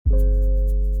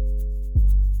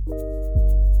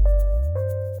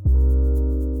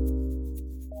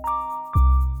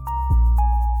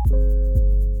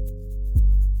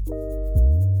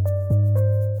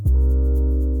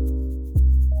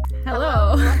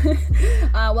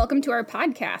Welcome to our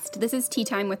podcast. This is Tea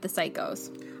Time with the Psychos.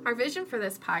 Our vision for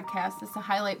this podcast is to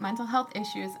highlight mental health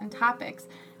issues and topics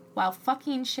while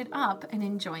fucking shit up and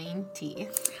enjoying tea.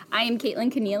 I am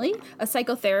Caitlin Keneally, a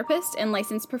psychotherapist and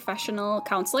licensed professional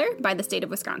counselor by the state of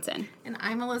Wisconsin. And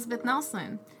I'm Elizabeth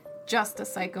Nelson, just a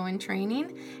psycho in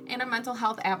training and a mental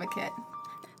health advocate.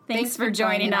 Thanks for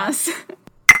joining us.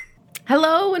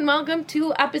 Hello and welcome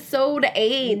to episode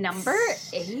 8. Number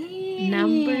 8.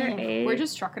 Number 8. We're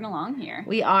just trucking along here.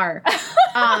 We are.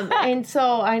 And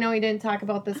so I know we didn't talk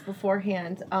about this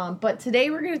beforehand, but today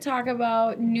we're going to talk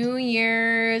about New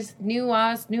Year's, new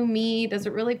us, new me. Does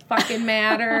it really fucking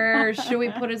matter? Should we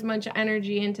put as much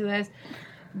energy into this?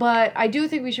 But I do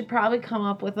think we should probably come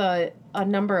up with a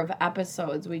number of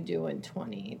episodes we do in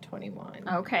 2021.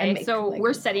 Okay, so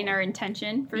we're setting our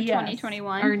intention for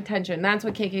 2021. Our intention. That's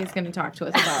what KK is going to talk to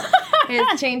us about.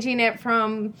 Is changing it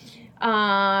from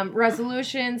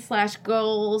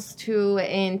resolutions/goals to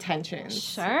intentions.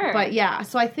 Sure. But yeah,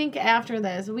 so I think after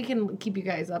this, we can keep you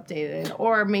guys updated.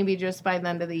 Or maybe just by the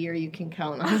end of the year, you can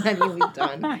count on how many we've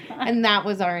done. And that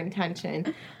was our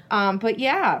intention. But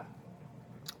yeah.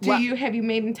 Have you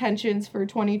made intentions for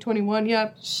 2021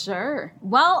 yet? Sure.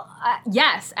 Well,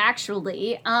 yes,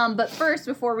 actually. But first,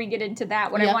 before we get into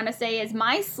that, what I want to say is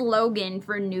my slogan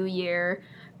for the new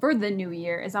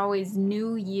year is always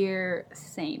New Year,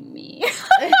 same me.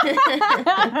 That's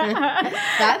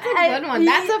a good one.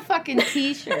 That's a fucking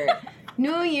t-shirt.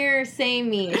 New Year, same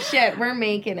me. Shit, we're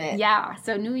making it. Yeah,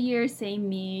 so New Year, same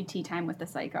me, tea time with the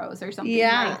psychos or something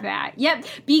like that. Yep,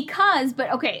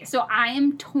 so I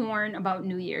am torn about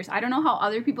New Year's. I don't know how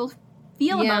other people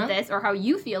feel about this or how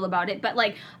you feel about it, but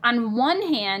like on one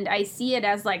hand, I see it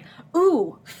as like,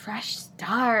 ooh, fresh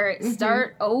start,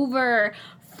 start over,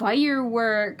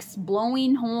 fireworks,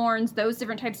 blowing horns, those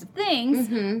different types of things,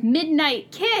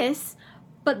 midnight kiss.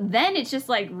 But then it's just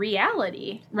like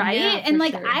reality, right? Yeah, and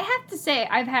like sure. I have to say,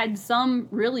 I've had some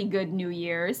really good New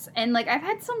Year's, and like I've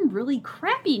had some really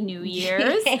crappy New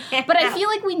Year's. But I feel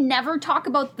like we never talk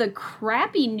about the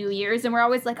crappy New Year's, and we're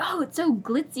always like, oh, it's so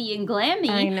glitzy and glammy.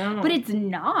 I know. But it's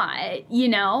not, you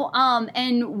know?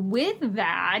 And with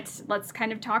that, let's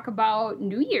kind of talk about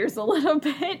New Year's a little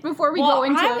bit before we go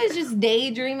into I was just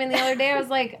daydreaming the other day. I was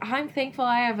like, I'm thankful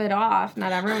I have it off.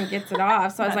 Not everyone gets it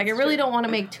off. So I was like, I really don't want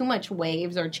to make too much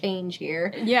waves or change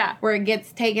here. Yeah. Where it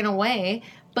gets taken away.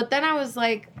 But then I was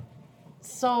like,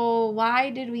 so why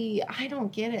did I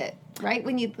don't get it. Right?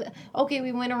 When we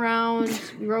went around,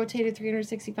 we rotated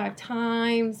 365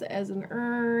 times as an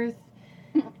Earth.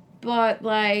 But,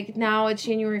 like, now it's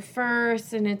January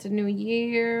 1st, and it's a new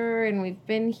year, and we've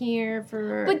been here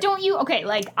for... But don't you... Okay,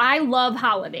 like, I love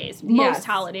holidays. Most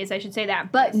holidays, I should say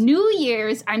that. But New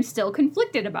Year's, I'm still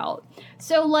conflicted about.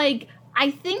 So, like,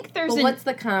 I think there's... But what's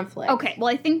the conflict? Okay,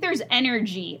 well, I think there's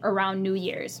energy around New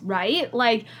Year's, right?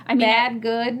 Like, I mean... Bad,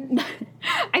 good?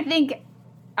 I think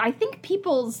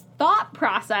people's thought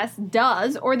process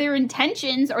does, or their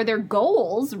intentions, or their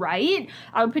goals, right,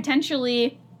 are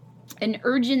potentially an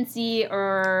urgency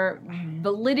or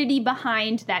validity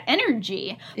behind that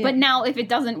energy. Yeah. But now if it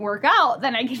doesn't work out,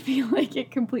 then I can feel like it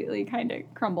completely kind of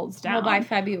crumbles down. Well, by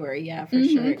February, yeah, for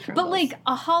sure it crumbles. But like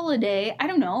a holiday, I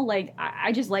don't know, like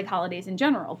I just like holidays in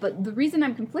general. But the reason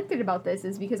I'm conflicted about this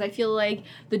is because I feel like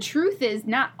the truth is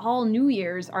not all New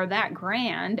Year's are that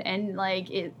grand, and like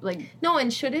it like... No,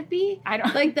 and should it be? I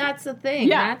don't... Like, that's the thing.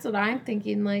 Yeah. That's what I'm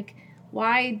thinking. Like,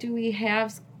 why do we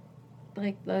have...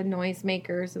 like the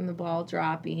noisemakers and the ball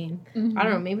dropping. I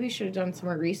don't know. Maybe we should have done some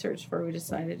more research before we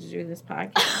decided to do this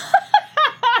podcast.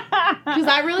 Because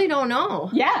I really don't know.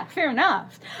 Yeah, fair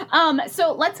enough.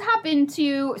 So let's hop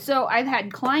into... So I've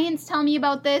had clients tell me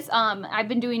about this. I've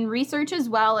been doing research as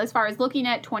well as far as looking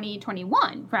at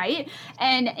 2021, right?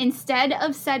 And instead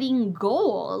of setting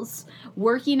goals,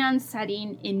 working on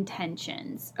setting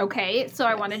intentions, okay? So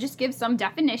I want to just give some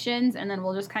definitions, and then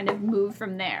we'll just kind of move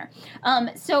from there.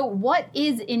 So what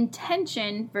is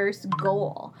intention versus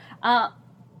goal?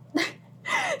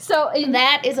 So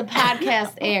that is a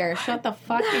podcast error. Shut the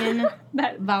fucking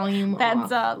volume off.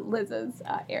 That's Liz's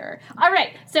error. All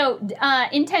right. So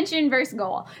intention versus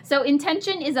goal. So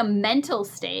intention is a mental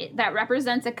state that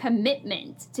represents a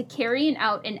commitment to carrying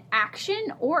out an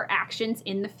action or actions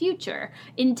in the future.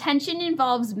 Intention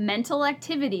involves mental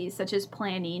activities such as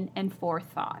planning and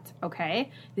forethought.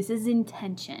 Okay. This is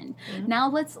intention. Mm-hmm. Now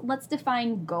let's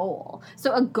define goal.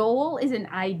 So a goal is an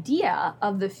idea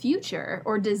of the future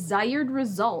or desired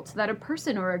result that a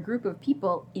person or a group of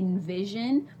people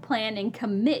envision, plan, and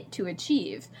commit to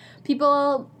achieve.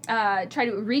 People try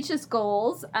to reach this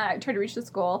goal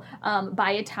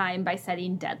by a time by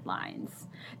setting deadlines.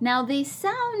 Now, they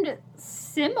sound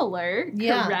similar,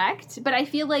 correct? But I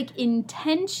feel like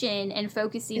intention and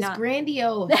focusing on... It's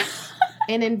grandiose.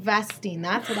 And investing.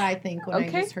 That's what I think when I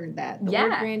just heard that. The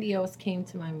word grandiose came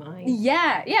to my mind.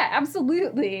 Yeah,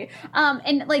 absolutely.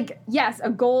 And like, yes, a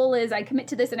goal is I commit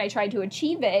to this and I try to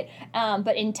achieve it.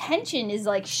 But intention is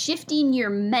like shifting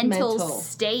your mental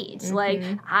state. Mm-hmm. Like,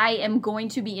 I am going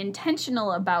to be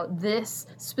intentional about this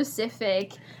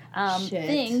specific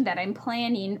thing that I'm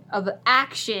planning of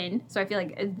action. So I feel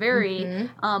like it's very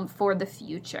for the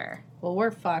future. Well,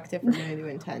 we're fucked if we're going to do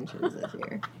intentions this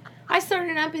year. I started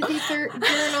an empathy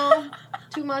journal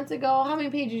 2 months ago. How many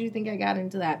pages do you think I got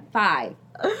into that? 5.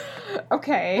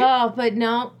 Okay. Oh, but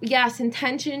no. Yes,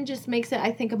 intention just makes it,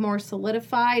 I think, a more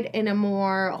solidified and a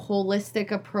more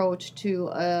holistic approach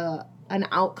to an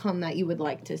outcome that you would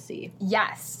like to see.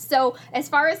 Yes. So as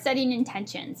far as setting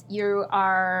intentions,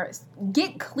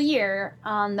 get clear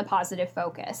on the positive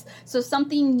focus. So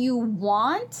something you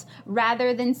want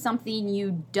rather than something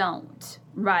you don't.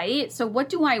 Right? So what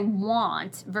do I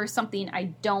want versus something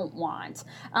I don't want?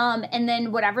 And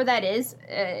then whatever that is,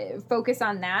 focus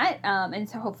on that. And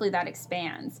so hopefully that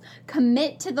expands.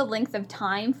 Commit to the length of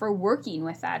time for working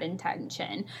with that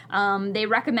intention. They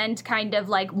recommend kind of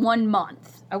like 1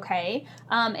 month. Okay?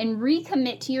 And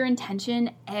recommit to your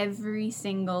intention every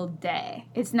single day.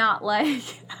 It's not like,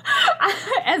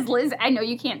 as Liz, I know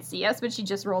you can't see us, but she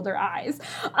just rolled her eyes.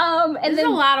 And then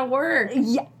a lot of work.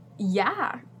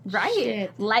 Yeah. Right.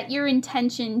 Shit. Let your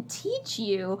intention teach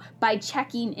you by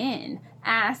checking in.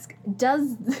 Ask,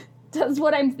 does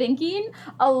what I'm thinking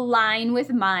align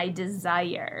with my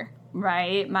desire?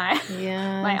 Right?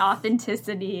 My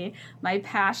authenticity, my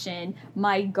passion,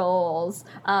 my goals.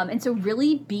 And so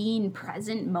really being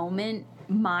present moment,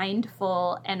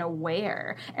 mindful and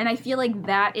aware. And I feel like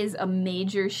that is a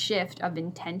major shift of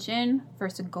intention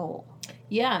versus a goal.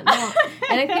 Yeah, no.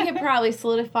 And I think it probably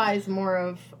solidifies more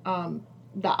of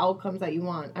the outcomes that you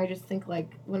want. I just think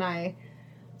like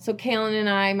so Kaylin and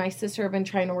I, my sister, have been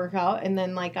trying to work out, and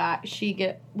then like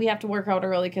we have to work out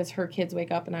early because her kids wake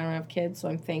up and I don't have kids, so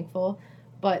I'm thankful.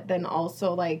 But then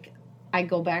also like I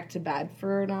go back to bed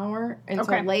for an hour, and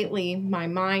so lately my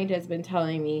mind has been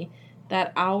telling me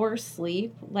that hour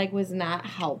sleep like was not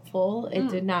helpful. It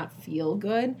did not feel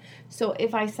good. So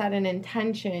if I set an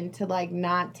intention to like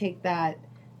not take that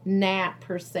nap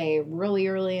per se really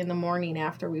early in the morning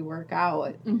after we work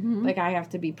out, like I have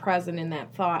to be present in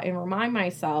that thought and remind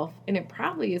myself, and it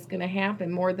probably is going to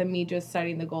happen more than me just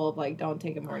setting the goal of like don't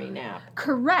take a morning nap.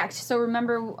 Correct. So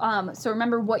remember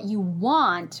what you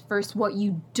want versus what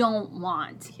you don't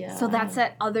want. Yeah. So that's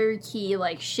that other key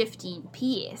like shifting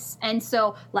piece. And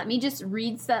so let me just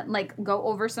go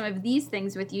over some of these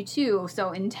things with you too.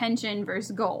 So intention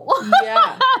versus goal.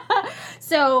 Yeah.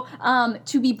 So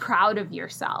to be proud of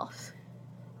yourself.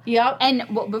 Yep. And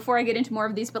before I get into more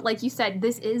of these, but like you said,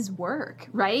 this is work,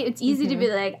 right? It's easy to be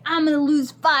like, I'm going to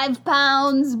lose 5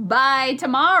 pounds by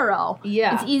tomorrow.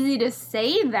 Yeah. It's easy to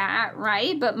say that,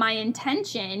 right? But my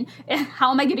intention,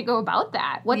 how am I going to go about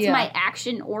that? What's my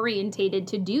action orientated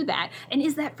to do that? And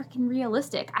is that freaking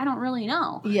realistic? I don't really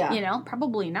know. Yeah.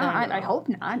 Probably not. I hope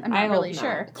not. I'm not really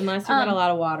sure. Unless you got a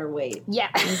lot of water weight. Yeah.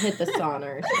 And hit the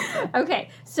sauna or something. Okay.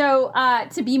 So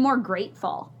to be more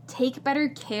grateful. Take better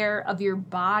care of your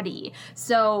body.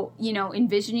 So,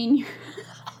 envisioning your...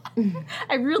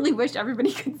 I really wish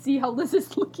everybody could see how Liz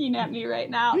is looking at me right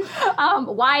now.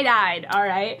 Wide-eyed, all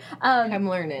right? I'm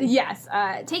learning. Yes.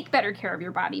 Take better care of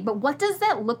your body. But what does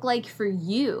that look like for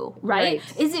you, right?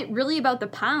 Is it really about the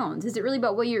pounds? Is it really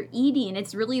about what you're eating?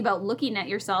 It's really about looking at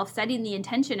yourself, setting the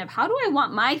intention of how do I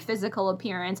want my physical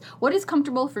appearance? What is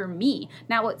comfortable for me?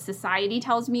 Not what society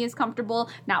tells me is comfortable,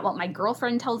 not what my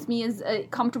girlfriend tells me is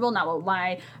comfortable, not what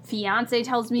my fiance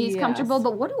tells me is comfortable,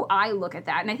 but what do I look at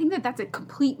that? And I think that that's a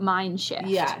complete mind shift.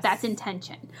 Yes. That's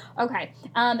intention. Okay.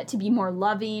 To be more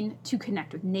loving, to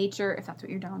connect with nature, if that's what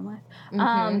you're down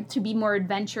with. To be more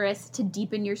adventurous, to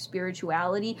deepen your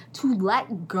spirituality, to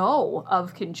let go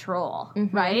of control,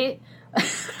 right?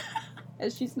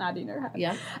 As she's nodding her head.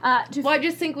 Yeah. I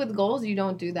just think with goals, you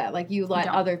don't do that. Like, you let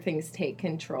other things take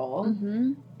control.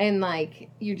 And, like,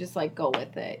 you just, like, go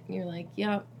with it. You're like,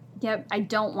 yep, I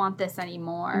don't want this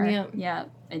anymore.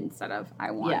 Yep. Instead of,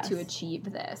 I want to achieve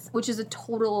this. Which is a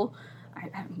total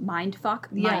mind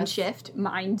fuck, mind shift,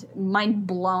 mind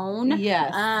blown.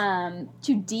 Yes.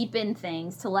 To deepen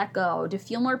things, to let go, to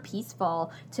feel more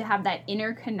peaceful, to have that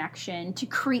inner connection, to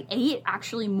create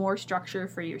actually more structure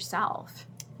for yourself.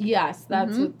 Yes,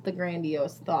 that's what the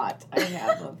grandiose thought I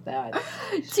have of that.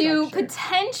 To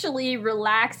potentially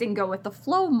relax and go with the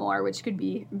flow more, which could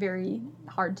be very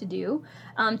hard to do.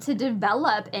 To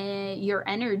develop your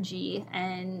energy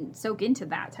and soak into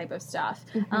that type of stuff.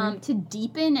 To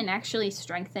deepen and actually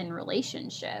strengthen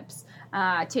relationships.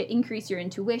 To increase your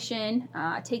intuition,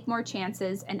 take more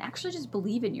chances, and actually just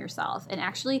believe in yourself and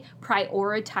actually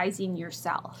prioritizing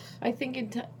yourself. I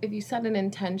think if you set an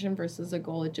intention versus a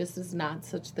goal, it just is not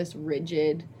such this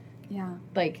rigid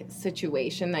like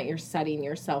situation that you're setting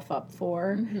yourself up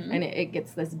for, and it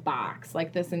gets this box.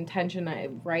 Like this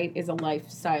intention, right, is a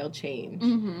lifestyle change,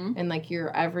 and like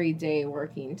you're every day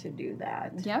working to do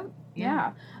that. Yep.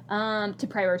 Yeah. To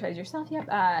prioritize yourself. Yep.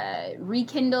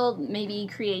 Rekindle maybe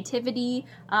creativity.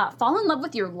 Fall in love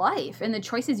with your life and the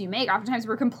choices you make. Oftentimes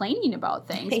we're complaining about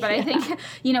things, but I think,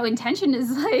 intention is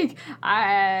like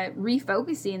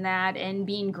refocusing that and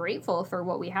being grateful for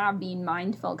what we have, being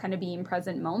mindful, kind of being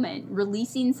present moment,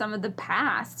 releasing some of the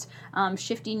past,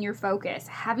 shifting your focus,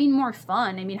 having more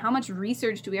fun. I mean, how much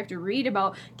research do we have to read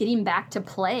about getting back to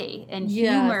play and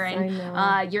humor?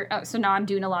 And so now I'm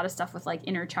doing a lot of stuff with like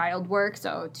inner child work,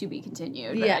 so to be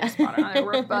continued. But I just bought another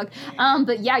workbook.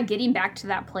 But yeah, getting back to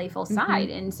that playful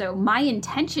side. And so my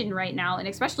intention right now, and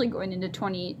especially going into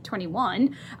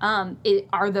 2021,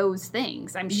 are those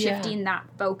things. I'm shifting that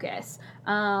focus.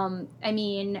 So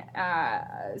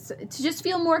to just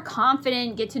feel more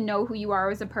confident, get to know who you are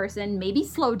as a person, maybe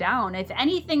slow down. If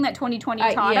anything that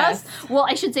 2020 taught us, well,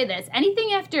 I should say this,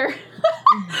 anything after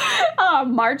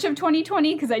March of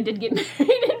 2020, because I did get married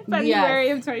in February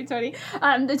of 2020,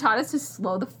 that taught us to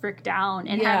slow the frick down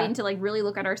and having to like really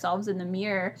look at ourselves in the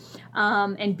mirror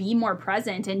and be more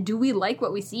present. And do we like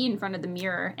what we see in front of the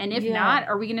mirror? And if not,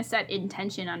 are we going to set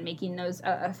intention on making those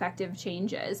effective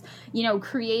changes?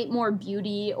 Create more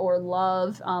beauty or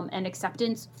love and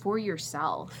acceptance for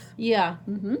yourself. Yeah.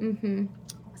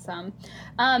 Awesome.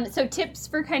 So tips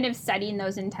for kind of setting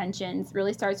those intentions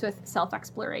really starts with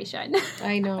self-exploration.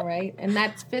 I know, right? And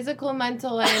that's physical,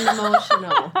 mental, and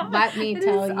emotional. Let me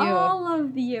tell you. All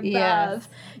of the above.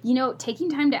 Yes. Taking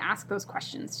time to ask those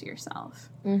questions to yourself.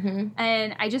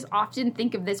 And I just often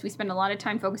think of this. We spend a lot of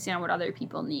time focusing on what other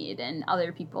people need and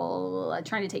other people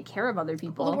trying to take care of other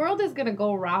people. Well, the world is going to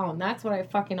go round. That's what I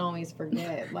fucking always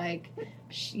forget. Like,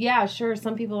 yeah, sure,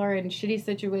 some people are in shitty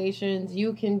situations.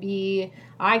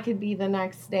 I could be the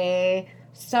next day.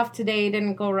 Stuff today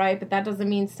didn't go right, but that doesn't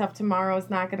mean stuff tomorrow is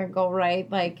not going to go right.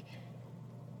 Like,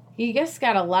 you just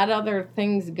got to let other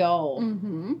things go.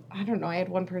 I don't know. I had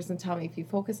one person tell me, if you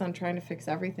focus on trying to fix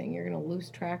everything, you're going to lose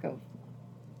track of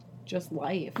just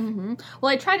life.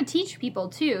 Well, I try to teach people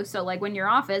too. So like when you're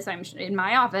in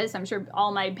my office, I'm sure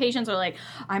all my patients are like,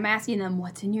 I'm asking them,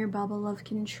 what's in your bubble of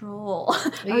control?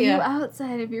 Are you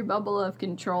outside of your bubble of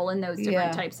control? And those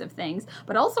different types of things.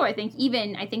 But also I think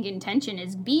intention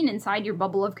is being inside your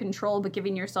bubble of control, but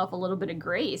giving yourself a little bit of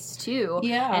grace too.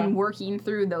 And working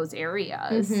through those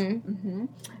areas.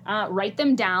 Write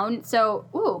them down.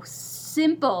 So,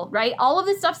 simple, right? All of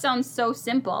this stuff sounds so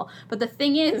simple, but the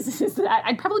thing is that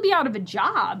I'd probably be out of a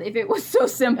job if it was so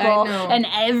simple and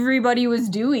everybody was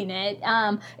doing it.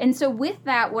 And so with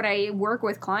that, what I work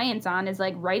with clients on is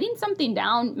like writing something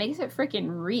down makes it freaking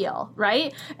real,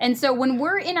 right? And so when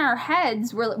we're in our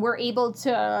heads, we're able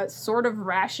to sort of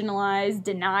rationalize,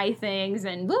 deny things,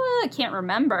 and can't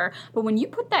remember. But when you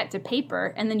put that to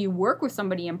paper and then you work with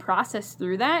somebody and process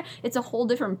through that, it's a whole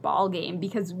different ball game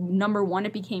because number one,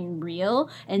 it became real.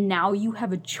 And now you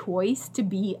have a choice to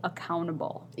be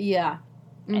accountable.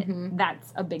 And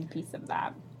that's a big piece of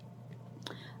that.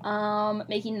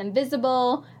 Making them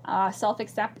visible,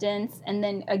 self-acceptance, and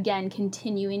then again,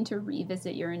 continuing to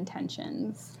revisit your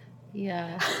intentions.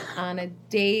 On a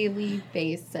daily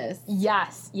basis.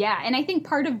 And I think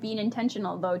part of being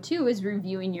intentional, though, too, is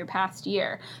reviewing your past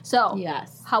year. So,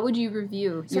 how would you review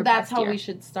your past year? So that's how we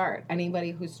should start.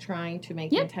 Anybody who's trying to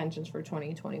make intentions for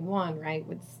 2021, right,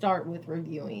 would start with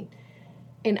reviewing.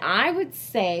 And I would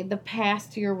say the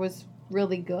past year was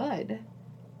really good.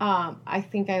 I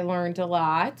think I learned a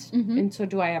lot. And so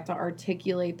do I have to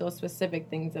articulate those specific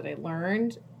things that I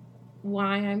learned?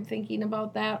 Why I'm thinking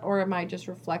about that, or am I just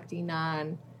reflecting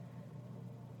on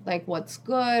like what's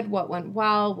good, what went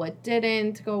well, what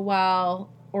didn't go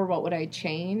well, or what would I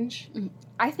change?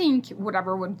 I think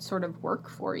whatever would sort of work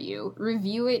for you.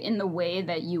 Review it in the way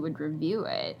that you would review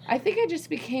it. I think I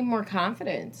just became more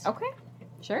confident. Okay,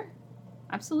 sure,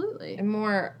 absolutely, and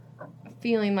more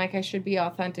feeling like I should be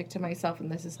authentic to myself,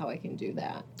 and this is how I can do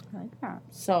that. I like that.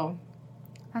 So.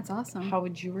 That's awesome. How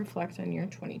would you reflect on your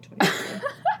 2022?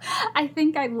 I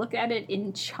think I look at it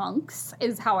in chunks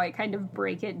is how I kind of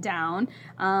break it down.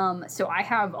 So I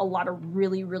have a lot of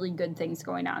really, really good things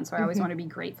going on. So I always want to be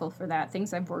grateful for that,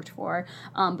 things I've worked for.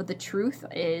 But the truth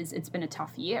is it's been a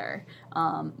tough year,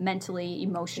 mentally,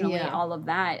 emotionally, all of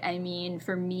that. I mean,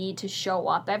 for me to show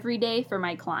up every day for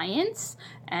my clients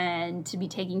and to be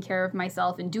taking care of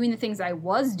myself and doing the things I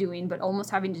was doing, but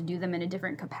almost having to do them in a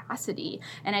different capacity.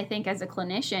 And I think as a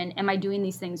clinician, am I doing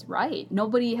these things right?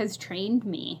 Nobody has trained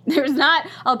me. There's not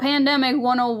a Pandemic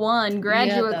 101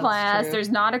 graduate class. True. There's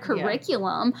not a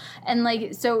curriculum. And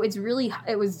like, so it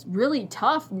was really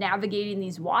tough navigating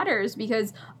these waters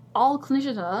because all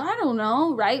clinicians are, I don't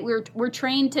know, right? We're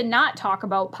trained to not talk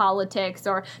about politics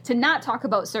or to not talk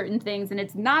about certain things, and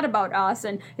it's not about us,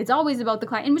 and it's always about the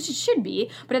client, and which it should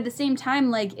be. But at the same time,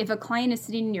 like, if a client is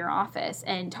sitting in your office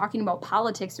and talking about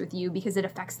politics with you because it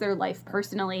affects their life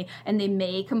personally, and they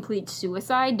may complete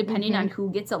suicide depending on who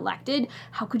gets elected,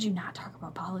 how could you not talk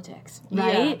about politics,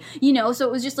 right? You know, so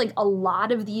it was just like a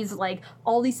lot of these, like,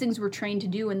 all these things we're trained to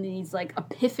do, and these like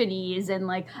epiphanies, and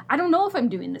like, I don't know if I'm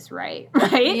doing this right?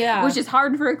 Yeah. Which is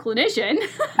hard for a clinician.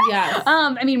 Yes.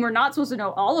 I mean, we're not supposed to know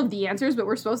all of the answers, but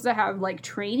we're supposed to have, like,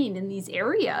 training in these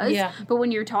areas. Yeah. But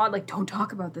when you're taught, like, don't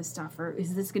talk about this stuff, or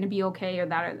is this going to be okay, or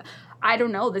that, or I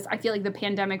don't know. I feel like the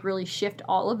pandemic really shifted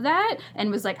all of that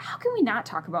and was like, how can we not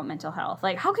talk about mental health?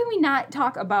 Like, how can we not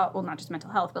talk about, well, not just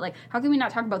mental health, but, like, how can we not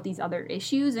talk about these other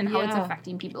issues and how it's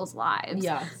affecting people's lives?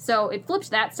 Yeah. So it flipped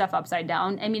that stuff upside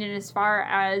down. I mean, and as far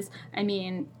as,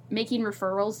 making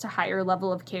referrals to higher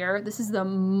level of care, this is the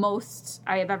most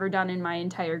I have ever done in my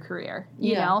entire career,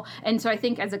 you know? And so I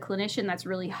think as a clinician, that's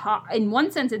really hard. In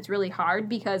one sense, it's really hard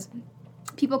because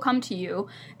people come to you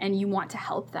and you want to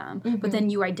help them, but then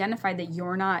you identify that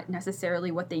you're not necessarily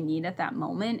what they need at that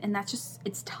moment, and that's just,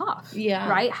 it's tough,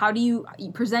 right? How do you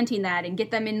presenting that and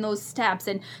get them in those steps?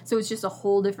 And so it's just a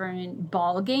whole different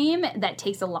ball game that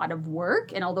takes a lot of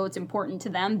work, and although it's important to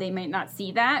them, they might not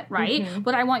see that, right?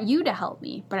 But I want you to help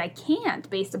me, but I can't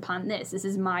based upon this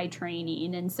is my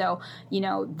training. And so, you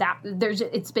know, that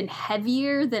it's been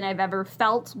heavier than I've ever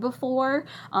felt before,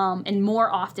 and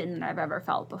more often than I've ever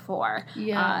felt before.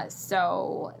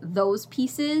 So those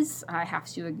pieces, I have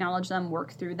to acknowledge them,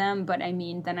 work through them, but I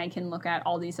mean, then I can look at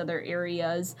all these other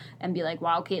areas and be like,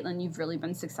 wow, Caitlin, you've really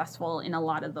been successful in a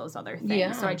lot of those other things.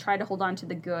 Yeah. So I try to hold on to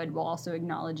the good while also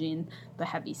acknowledging the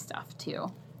heavy stuff too.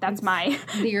 That's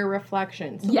your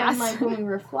reflection. So then, like, when we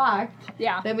reflect,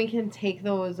 then we can take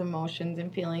those emotions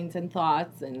and feelings and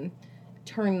thoughts and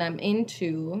turn them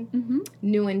into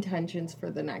new intentions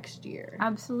for the next year.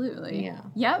 Absolutely. Yeah.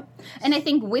 Yep. And I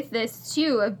think with this,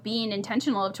 too, of being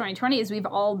intentional of 2020 is we've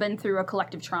all been through a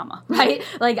collective trauma, right?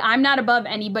 Like, I'm not above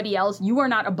anybody else. You are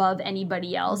not above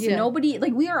anybody else. Yeah. Nobody,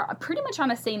 like, we are pretty much on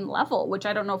the same level, which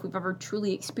I don't know if we've ever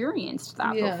truly experienced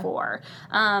that before.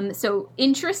 So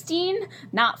interesting,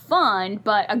 not fun,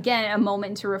 but again, a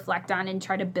moment to reflect on and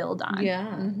try to build on.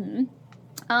 Yeah.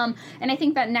 And I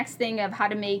think that next thing of how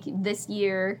to make this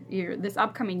year, this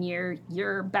upcoming year,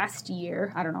 your best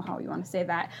year, I don't know how you want to say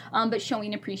that, but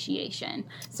showing appreciation.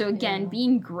 So again,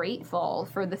 being grateful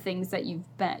for the things that you've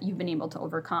been able to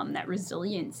overcome, that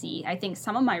resiliency. I think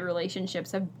some of my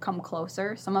relationships have come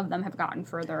closer. Some of them have gotten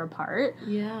further apart.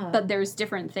 Yeah. But there's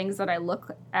different things that I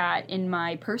look at in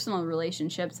my personal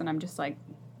relationships, and I'm just like,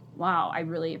 wow, I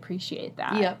really appreciate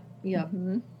that. Yep.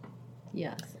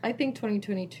 Yes. I think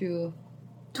 2020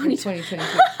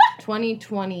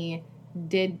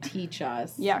 did teach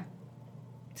us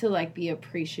to, like, be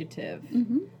appreciative.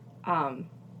 But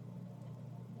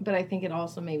I think it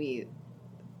also maybe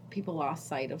people lost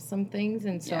sight of some things.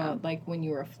 And so, like, when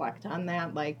you reflect on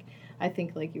that, like, I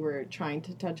think, like, you were trying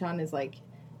to touch on is, like,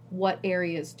 what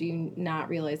areas do you not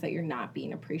realize that you're not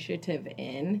being appreciative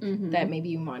in that maybe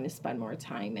you want to spend more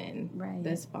time in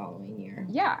this following year?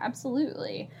 Yeah,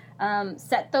 absolutely.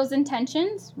 Set those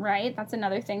intentions, right? That's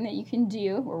another thing that you can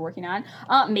do. We're working on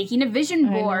making a vision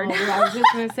board. I was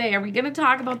just going to say, are we going to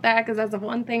talk about that? Because that's the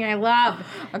one thing I love.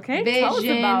 Okay,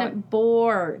 vision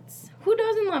boards. Who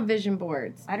doesn't love vision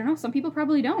boards? I don't know. Some people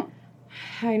probably don't.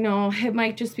 I know. It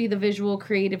might just be the visual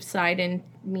creative side in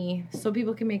me. So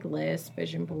people can make lists,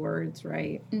 vision boards,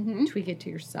 right? Tweak it to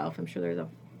yourself. I'm sure there's a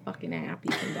fucking app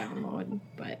you can download.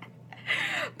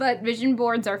 But vision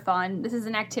boards are fun. This is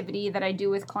an activity that I do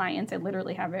with clients. I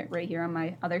literally have it right here on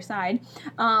my other side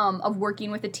of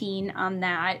working with a teen on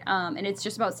that. And it's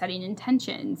just about setting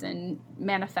intentions and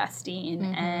manifesting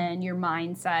and your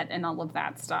mindset and all of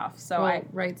that stuff. So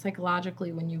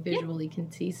psychologically when you visually can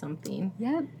see something.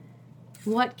 Yeah.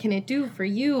 What can it do for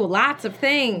you? Lots of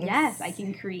things. Yes, I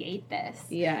can create this.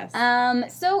 Yes.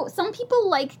 So some people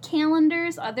like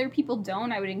calendars, other people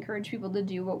don't. I would encourage people to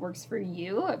do what works for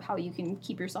you, of how you can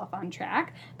keep yourself on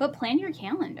track. But plan your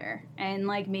calendar and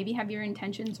like maybe have your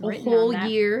intentions written a whole on that.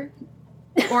 year.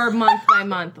 Or month by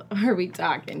month are we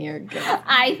talking here? Good.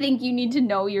 I think you need to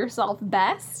know yourself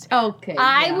best. Okay.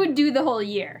 I would do the whole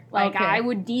year. Like, Okay. I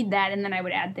would need that, and then I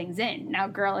would add things in. Now,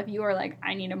 girl, if you are like,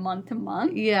 I need a month to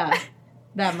month. Yeah.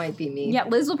 That might be me. Yeah,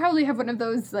 Liz will probably have one of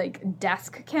those, like,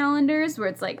 desk calendars where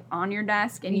it's, like, on your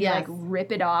desk, and you, Yes. like,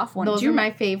 rip it off. Those are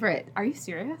my favorite. Are you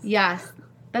serious? Yes.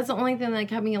 That's the only thing that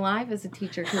kept me alive as a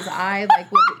teacher, because I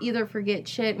like would either forget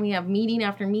shit, and we have meeting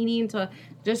after meeting, so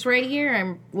just right here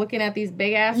I'm looking at these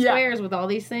big ass squares with all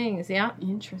these things. Yeah.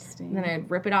 Interesting. And then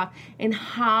I'd rip it off. And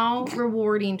how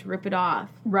rewarding to rip it off.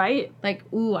 Right? Like,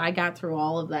 ooh, I got through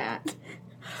all of that.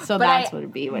 So But that's what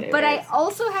it'd be. What it But is. I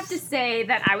also have to say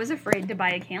that I was afraid to buy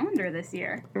a calendar this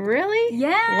year. Really?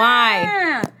 Yeah.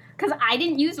 Why? Because I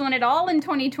didn't use one at all in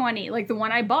 2020. Like, the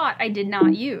one I bought, I did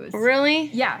not use. Really?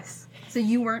 Yes. So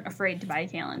you weren't afraid to buy a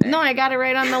calendar? No, I got it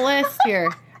right on the list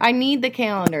here. I need the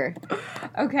calendar.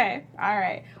 Okay. All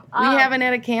right. We haven't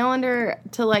had a calendar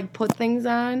to, like, put things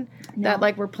on that,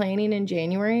 like, we're planning in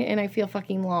January, and I feel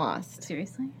fucking lost.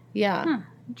 Seriously? Yeah. Huh.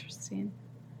 Interesting.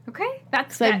 Okay.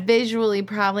 That's So I visually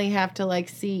probably have to, like,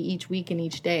 see each week and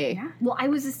each day. Yeah. Well, I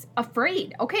was just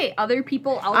afraid. Okay. Other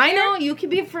people out I there. know. You could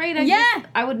be afraid.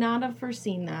 I would not have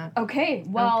foreseen that. Okay.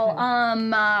 Well,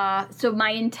 so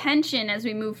my intention as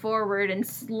we move forward and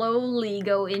slowly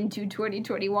go into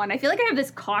 2021, I feel like I have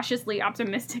this cautiously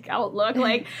optimistic outlook.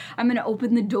 Like, I'm going to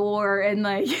open the door and,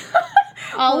 like,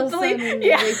 All of a hopefully, sudden,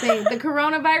 everything. The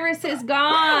coronavirus is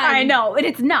gone. I know, and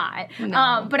it's not.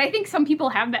 No. But I think some people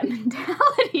have that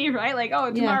mentality, right? Like,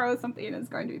 oh, tomorrow something is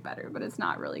going to be better, but it's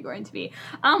not really going to be.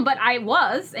 But I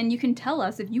was, and you can tell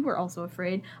us if you were also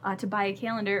afraid to buy a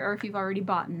calendar, or if you've already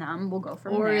bought them. We'll go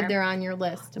from there. Or they're on your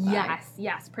list to buy.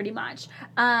 Yes, pretty much.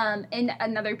 And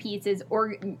another piece is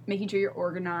making sure you're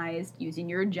organized, using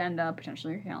your agenda,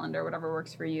 potentially your calendar, whatever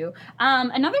works for you.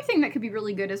 Another thing that could be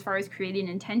really good as far as creating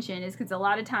intention is because a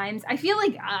lot of times, I feel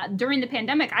like during the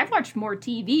pandemic, I've watched more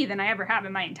TV than I ever have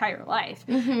in my entire life.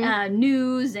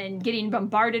 News and getting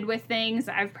bombarded with things.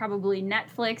 I've probably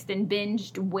Netflixed and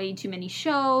binged way too many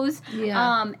shows.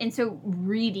 Yeah. And so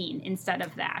reading instead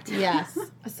of that. Yes.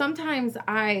 Sometimes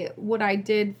what I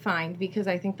did find, because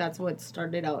I think that's what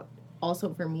started out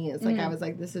also for me, is like I was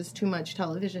like, this is too much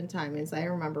television time, is I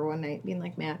remember one night being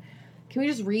like, Matt, can we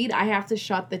just read? I have to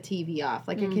shut the TV off.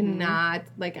 Like, I cannot,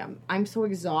 like, I'm so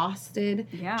exhausted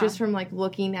just from, like,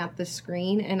 looking at the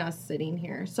screen and us sitting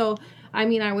here. So, I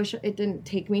mean, I wish it didn't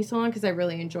take me so long because I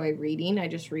really enjoy reading. I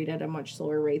just read at a much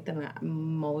slower rate than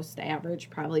most average,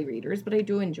 probably, readers, but I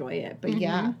do enjoy it. But,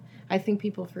 yeah, I think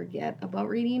people forget about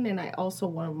reading, and I also,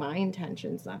 one of my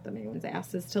intentions, not that anyone's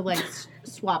asked, is to, like,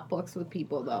 swap books with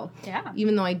people, though. Yeah.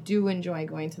 Even though I do enjoy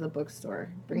going to the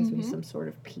bookstore. It brings me some sort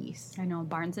of peace. I know,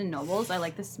 Barnes & Nobles, I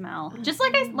like the smell. Just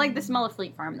like I like the smell of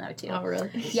Fleet Farm, though, too. Oh, really?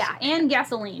 Yeah, and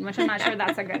gasoline, which I'm not sure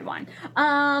that's a good one.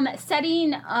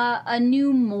 Setting a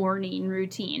new morning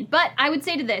routine. But I would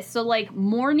say to this, so, like,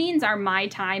 mornings are my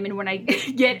time, and when I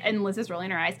get, and Liz is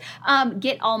rolling her eyes,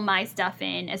 get all my stuff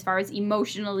in as far as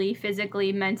emotionally,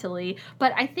 physically, mentally.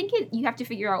 But I think you have to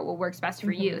figure out what works best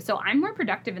for you. So I'm more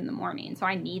productive in the morning, so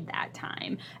I need that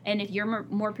time. And if you're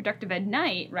more productive at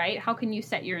night, right, how can you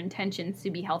set your intentions to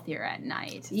be healthier at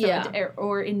night? So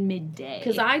or in midday.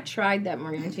 Because I tried that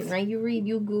morning routine, right? You read,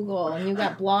 you Google, and you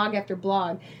got blog after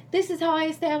blog. This is how I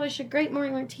establish a great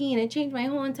morning routine. It changed my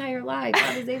whole entire life.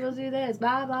 I was able to do this,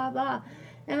 blah, blah, blah.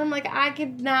 And I'm like, I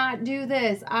could not do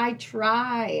this. I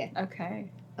try.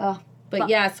 Okay. But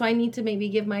yeah, so I need to maybe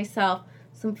give myself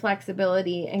some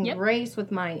flexibility and grace with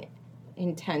my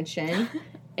intention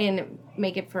and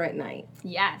make it for at night.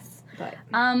 Yes. But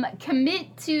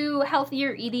commit to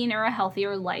healthier eating or a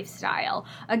healthier lifestyle.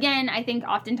 Again, I think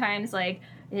oftentimes, like,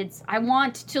 I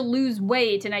want to lose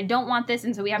weight and I don't want this,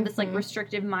 and so we have this like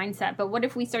restrictive mindset. But what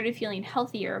if we started feeling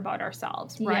healthier about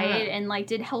ourselves, right? And like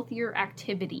did healthier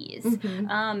activities.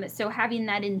 So having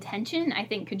that intention, I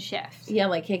think, could shift. Yeah,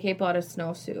 like KK bought a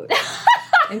snowsuit.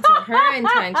 And so her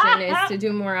intention is to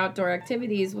do more outdoor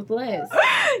activities with Liz.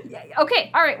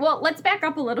 Okay, all right. Well, let's back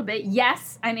up a little bit.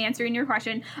 Yes, I'm answering your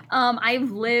question.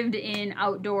 I've lived in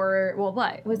outdoor,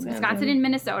 Wisconsin and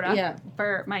Minnesota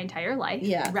for my entire life.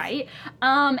 Yeah. Right?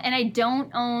 And I don't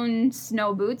own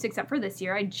snow boots except for this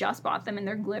year. I just bought them and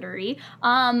they're glittery.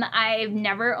 I've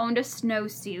never owned a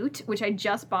snowsuit, which I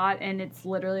just bought, and it's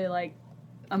literally like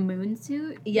a moon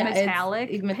suit. Yeah,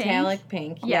 metallic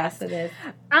pink. Yes, it is.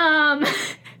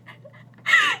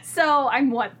 So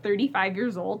I'm 35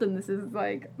 years old, and this is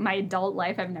like my adult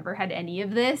life. I've never had any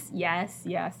of this. Yes.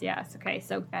 Okay,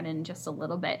 soak that in just a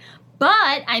little bit.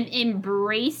 But I'm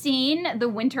embracing the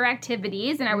winter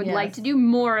activities, and I would like to do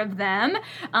more of them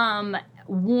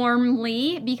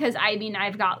warmly, because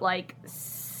I've got like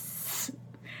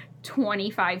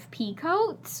 25 pea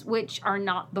coats, which are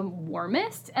not the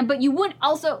warmest. But you wouldn't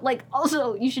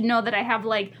also you should know that I have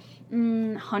like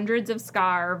hundreds of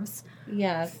scarves.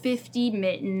 Yes. 50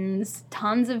 mittens,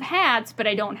 tons of hats, but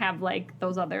I don't have like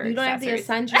those other You don't accessories.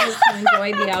 have the essentials to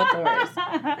enjoy the outdoors.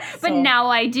 But now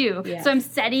I do. Yes. So I'm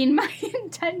setting my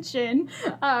intention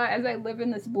as I live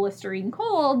in this blistering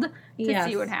cold to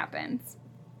see what happens.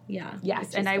 Yeah.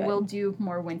 Yes, and I will do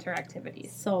more winter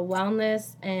activities. So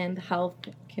wellness and health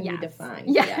can be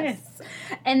defined. Yes.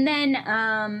 And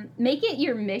then make it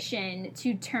your mission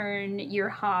to turn your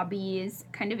hobbies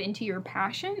kind of into your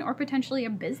passion or potentially a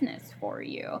business for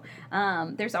you.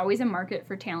 There's always a market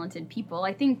for talented people.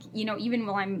 I think, even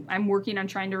while I'm working on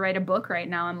trying to write a book right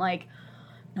now, I'm like,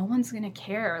 no one's going to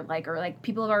care, or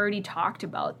people have already talked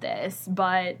about this,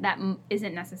 but that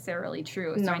isn't necessarily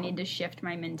true. So I need to shift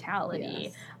my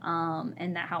mentality,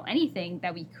 and that how anything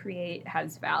that we create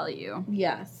has value.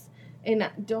 Yes. And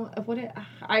I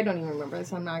don't even remember this,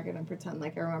 so I'm not going to pretend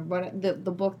like I remember, but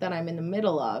the book that I'm in the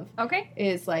middle of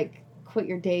is like Quit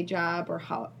Your Day Job, or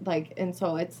how, and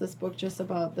so it's this book just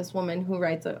about this woman who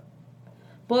writes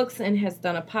books and has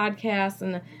done a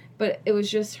podcast, but it was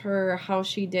just how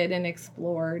she did and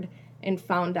explored and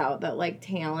found out that like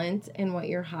talent and what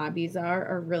your hobbies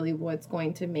are really what's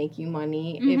going to make you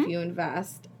money if you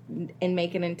invest and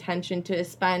make an intention to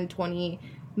spend 20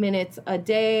 minutes a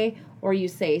day, or you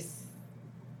say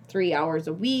 3 hours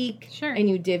a week, and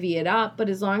you divvy it up. But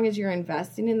as long as you're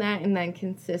investing in that and then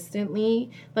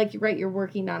consistently, you're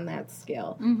working on that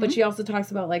skill. But she also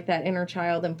talks about like that inner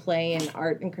child and play and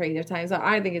art and creative time. So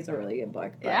I think it's a really good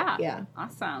book. Yeah.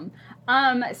 Awesome.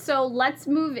 So let's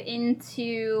move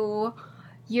into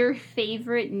your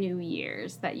favorite New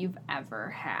Year's that you've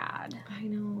ever had. I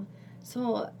know.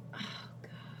 So,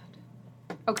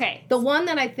 okay. The one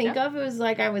that I think of, it was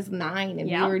like I was 9 and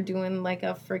we were doing like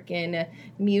a freaking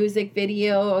music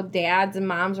video. Dads and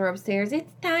moms were upstairs.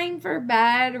 It's time for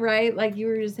bed, right? Like you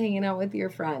were just hanging out with your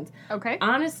friends. Okay.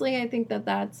 Honestly, I think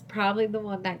that's probably the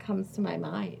one that comes to my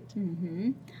mind.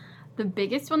 Mm-hmm. The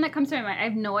biggest one that comes to my mind, I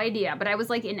have no idea, but I was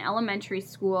like in elementary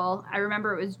school. I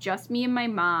remember it was just me and my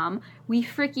mom. We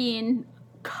freaking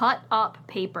cut up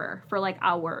paper for like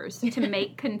hours to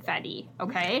make confetti,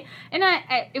 okay? And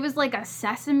it was like a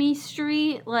Sesame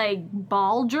Street like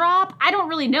ball drop. I don't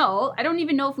really know. I don't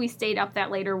even know if we stayed up that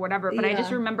late or whatever, but I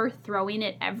just remember throwing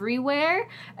it everywhere,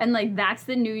 and like that's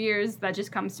the New Year's that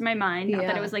just comes to my mind. Not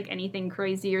that it was like anything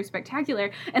crazy or spectacular.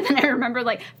 And then I remember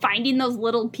like finding those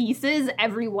little pieces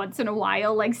every once in a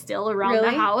while, like still around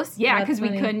the house. Yeah, because we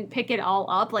couldn't pick it all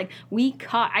up. Like we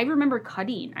cut. I remember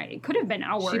cutting. It could have been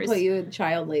hours. She put you in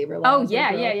child labor. Oh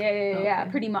yeah,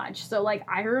 pretty much. So like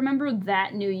I remember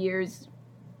that New Year's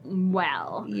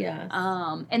well. Yes.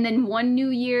 And then one New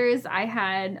Year's I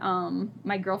had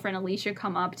my girlfriend Alicia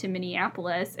come up to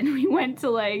Minneapolis, and we went to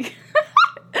like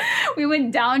we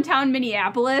went downtown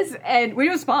Minneapolis, and it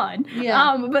was fun.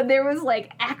 Yeah. But there was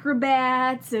like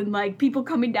acrobats and like people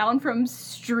coming down from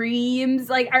streams.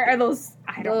 Like are those?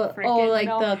 I don't freaking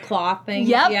know. The cloth thing.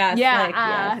 Yep. Yes,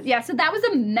 yeah. So that was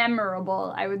a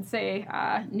memorable, I would say,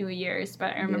 New Year's.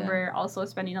 But I remember also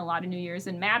spending a lot of New Year's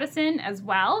in Madison as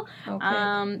well.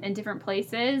 Okay. In different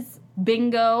places.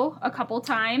 Bingo a couple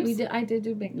times. I did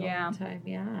do bingo one time.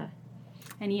 Yeah.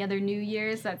 Any other New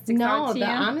Year's that sticks out to you?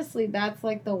 Honestly, that's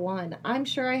like the one. I'm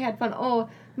sure I had fun. Oh,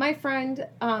 my friend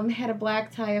had a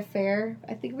black tie affair.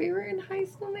 I think we were in high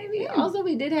school maybe. Also,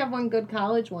 we did have one good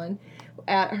college one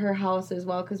at her house as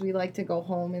well, because we like to go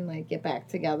home and like get back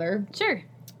together. Sure.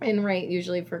 And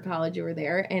usually for college you were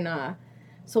there. And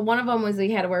so one of them was we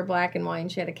had to wear black and white,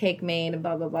 and she had a cake made and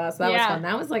blah, blah, blah. So that was fun.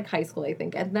 That was like high school, I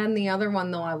think. And then the other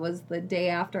one, though, I was the day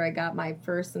after I got my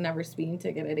first and ever speeding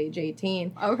ticket at age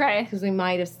 18. Okay. Because we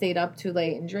might have stayed up too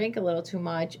late and drank a little too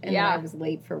much, and then I was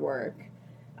late for work.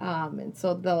 And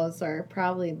so those are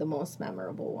probably the most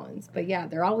memorable ones. But yeah,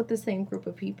 they're all with the same group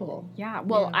of people. Yeah.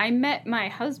 Well, I met my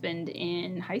husband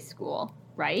in high school,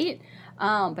 right?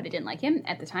 But I didn't like him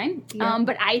at the time. Yeah.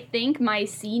 But I think my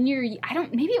senior year,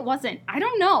 maybe it wasn't. I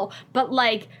don't know. But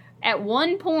like at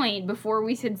one point before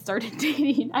we had started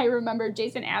dating, I remember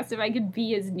Jason asked if I could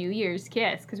be his New Year's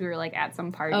kiss, because we were like at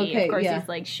some party. Okay, of course, he's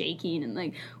like shaking and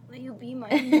like, will you be my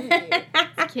New Year's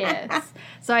kiss?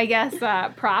 So I guess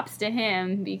props to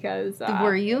him because...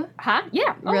 Were you? Huh?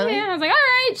 Yeah. Really? Oh, yeah. I was like, all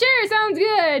right, sure, sounds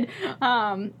good.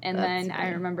 And That's then funny.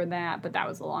 I remember that, but that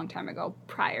was a long time ago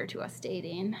prior to us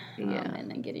dating Yeah. and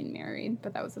then getting married.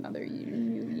 But that was another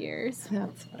New Year's.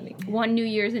 That's funny. One New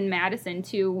Year's in Madison,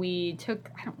 too, we took,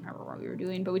 I don't remember what we were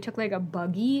doing, but we took like a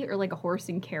buggy or like a horse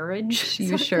and carriage.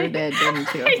 You sure did,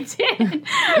 didn't you? I did.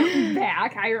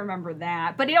 Back. I remember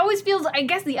that. But it always feels, I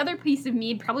guess the other piece of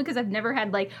me, probably because I've never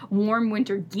had like warm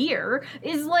winter gear,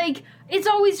 is like, it's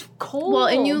always cold. Well,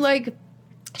 and you like,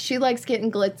 she likes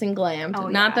getting glitz and glammed. Oh,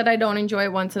 Not yeah. that I don't enjoy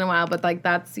it once in a while, but like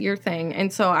that's your thing.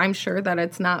 And so I'm sure that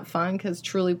it's not fun because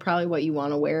truly probably what you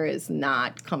want to wear is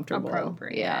not comfortable.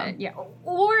 Appropriate. Yeah.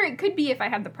 Or it could be if I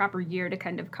had the proper gear to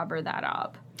kind of cover that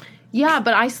up. Yeah,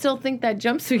 but I still think that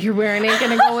jumpsuit you're wearing ain't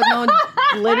gonna go with no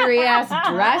glittery ass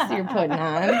dress you're putting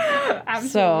on.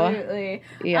 Absolutely.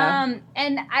 So, yeah.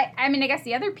 And I mean, I guess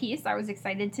the other piece, I was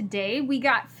excited today. We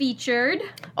got featured.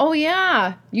 Oh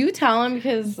yeah, you tell him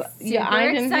because Super I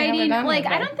didn't exciting. have it on Like,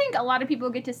 my I bed. don't think a lot of people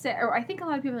get to say, or I think a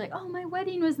lot of people are like, oh, my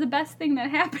wedding was the best thing that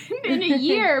happened in a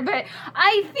year. But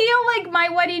I feel like my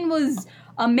wedding was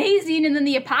amazing, and then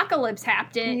the apocalypse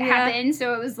happened,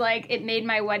 so it was like it made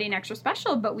my wedding extra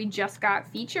special. But we just got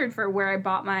featured for where I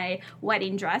bought my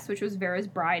wedding dress, which was Vera's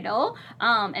bridal,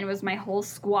 and it was my whole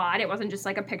squad. It wasn't just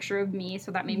like a picture of me,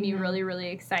 so that made me really, really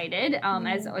excited,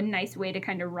 as a nice way to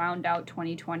kind of round out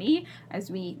 2020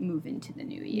 as we move into the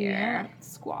new year. Yeah.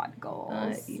 Squad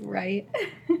goals. Right?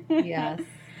 Yes.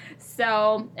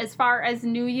 So as far as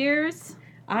New Year's,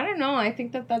 I don't know. I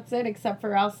think that that's it, except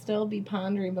for I'll still be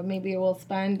pondering, but maybe we'll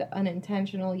spend an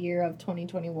intentional year of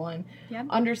 2021 Yep.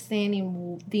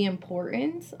 understanding the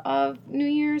importance of New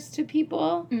Year's to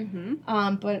people.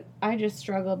 mm-hmm. But I just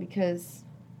struggle because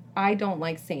I don't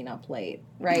like staying up late,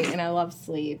 right? And I love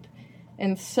sleep.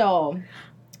 And so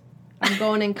I'm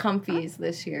going in comfies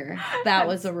this year. That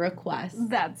was a request.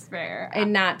 That's fair.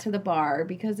 And not to the bar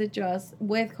because it just,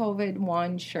 with COVID,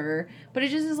 one, sure. But it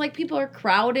just is like people are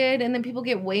crowded and then people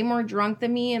get way more drunk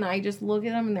than me and I just look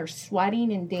at them and they're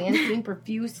sweating and dancing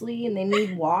profusely and they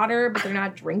need water but they're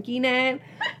not drinking it.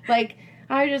 Like,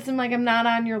 I just am like, I'm not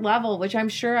on your level, which I'm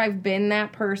sure I've been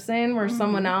that person where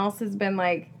someone else has been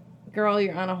like, girl,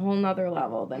 you're on a whole nother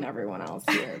level than everyone else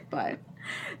here. But...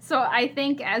 So I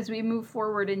think as we move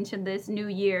forward into this new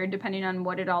year, depending on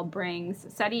what it all brings,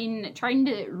 trying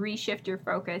to reshift your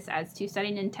focus as to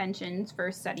setting intentions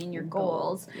versus setting your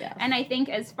goals. Yes. And I think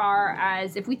as far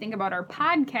as if we think about our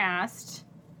podcast,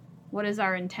 what is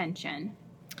our intention?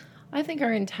 I think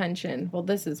our intention, well,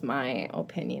 this is my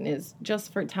opinion, is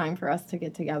just for time for us to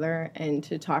get together and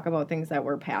to talk about things that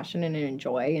we're passionate and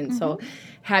enjoy. And so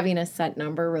having a set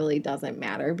number really doesn't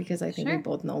matter because I think we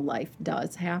both know life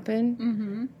does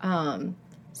happen.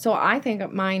 So I think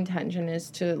my intention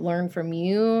is to learn from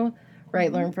you,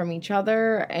 right? Learn from each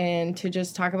other and to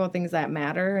just talk about things that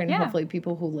matter and hopefully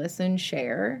people who listen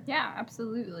share. Yeah,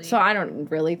 absolutely. So I don't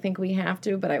really think we have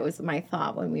to, but it was my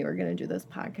thought when we were going to do this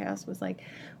podcast was like,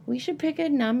 we should pick a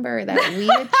number that we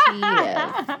achieve.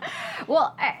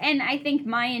 Well, and I think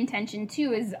my intention,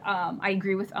 too, is I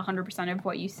agree with 100% of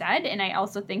what you said. And I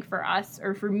also think for us,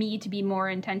 or for me, to be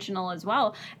more intentional as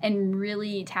well and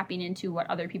really tapping into what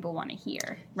other people want to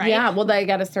hear, right? Yeah, well, they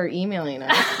got to start emailing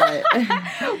us. But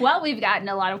well, we've gotten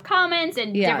a lot of comments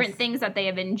and different things that they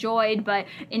have enjoyed. But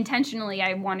intentionally,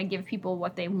 I want to give people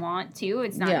what they want, too.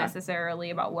 It's not necessarily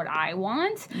about what I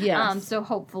want. Yes. So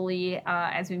hopefully,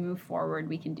 as we move forward,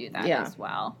 we can do that as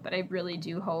well. But I really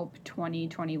do hope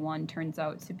 2021 turns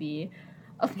out to be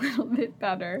a little bit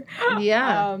better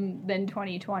than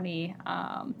 2020.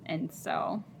 And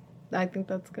so I think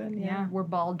that's good. Yeah. we're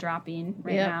ball dropping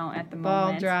now at the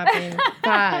ball moment. dropping.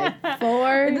 5,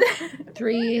 4,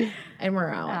 3, and we're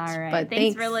out. All right. But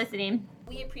Thanks for listening.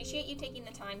 We appreciate you taking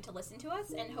the time to listen to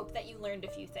us and hope that you learned a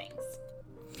few things.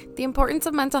 The importance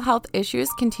of mental health issues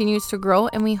continues to grow,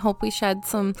 and we hope we shed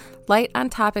some light on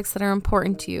topics that are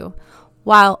important to you,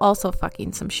 while also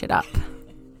fucking some shit up.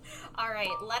 All right,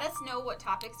 let us know what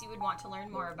topics you would want to learn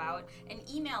more about, and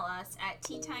email us at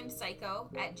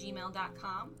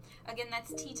teatimepsycho@gmail.com. Again,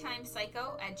 that's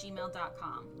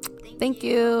teatimepsycho@gmail.com. Thank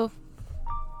you.